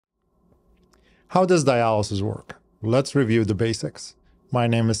How does dialysis work? Let's review the basics. My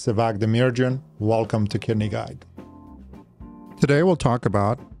name is Sevag Demirjian. Welcome to Kidney Guide. Today we'll talk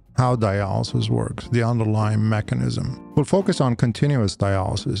about how dialysis works, the underlying mechanism. We'll focus on continuous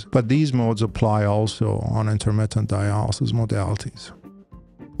dialysis, but these modes apply also on intermittent dialysis modalities.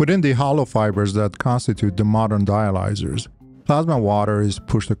 Within the hollow fibers that constitute the modern dialyzers, plasma water is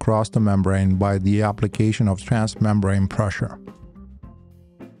pushed across the membrane by the application of transmembrane pressure.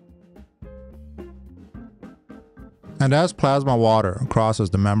 And as plasma water crosses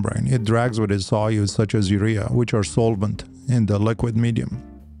the membrane, it drags with it solutes such as urea, which are solvent in the liquid medium.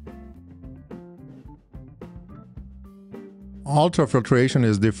 Ultrafiltration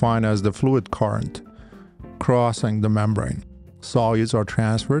is defined as the fluid current crossing the membrane. Solutes are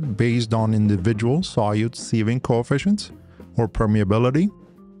transferred based on individual solute sieving coefficients or permeability.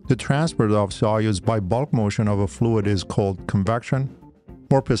 The transfer of solutes by bulk motion of a fluid is called convection.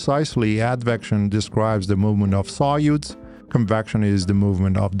 More precisely, advection describes the movement of solutes. Convection is the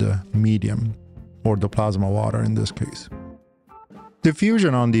movement of the medium, or the plasma water in this case.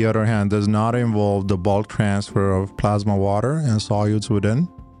 Diffusion, on the other hand, does not involve the bulk transfer of plasma water and solutes within,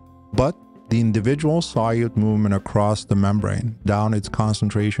 but the individual solute movement across the membrane down its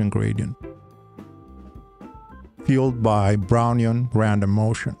concentration gradient, fueled by Brownian random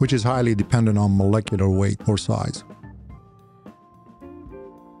motion, which is highly dependent on molecular weight or size.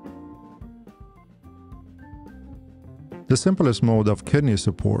 The simplest mode of kidney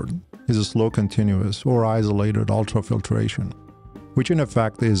support is a slow continuous or isolated ultrafiltration, which in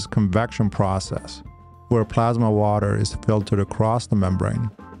effect is convection process, where plasma water is filtered across the membrane,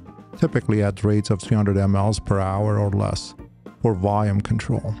 typically at rates of 300 mL per hour or less, for volume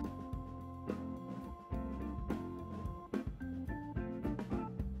control.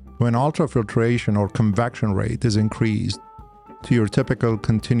 When ultrafiltration or convection rate is increased to your typical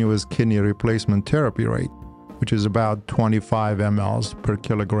continuous kidney replacement therapy rate, which is about 25 mL per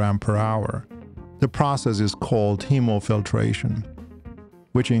kilogram per hour, the process is called hemofiltration,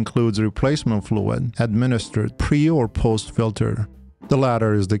 which includes replacement fluid administered pre or post filter. The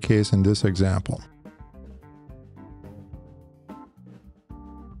latter is the case in this example.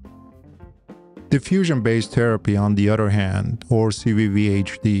 Diffusion-based therapy, on the other hand, or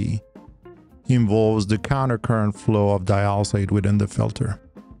CVVHD, involves the countercurrent flow of dialysate within the filter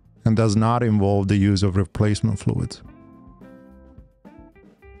and does not involve the use of replacement fluids,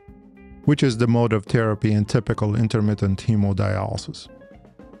 which is the mode of therapy in typical intermittent hemodialysis.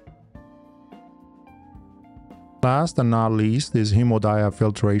 Last and not least is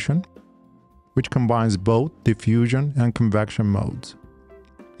hemodiafiltration, which combines both diffusion and convection modes.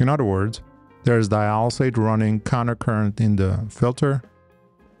 In other words, there is dialysate running countercurrent in the filter,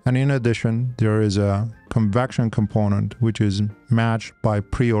 and in addition, there is a convection component which is matched by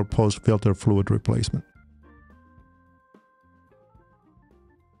pre or post filter fluid replacement.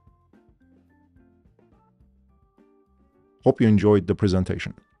 Hope you enjoyed the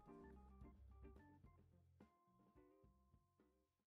presentation.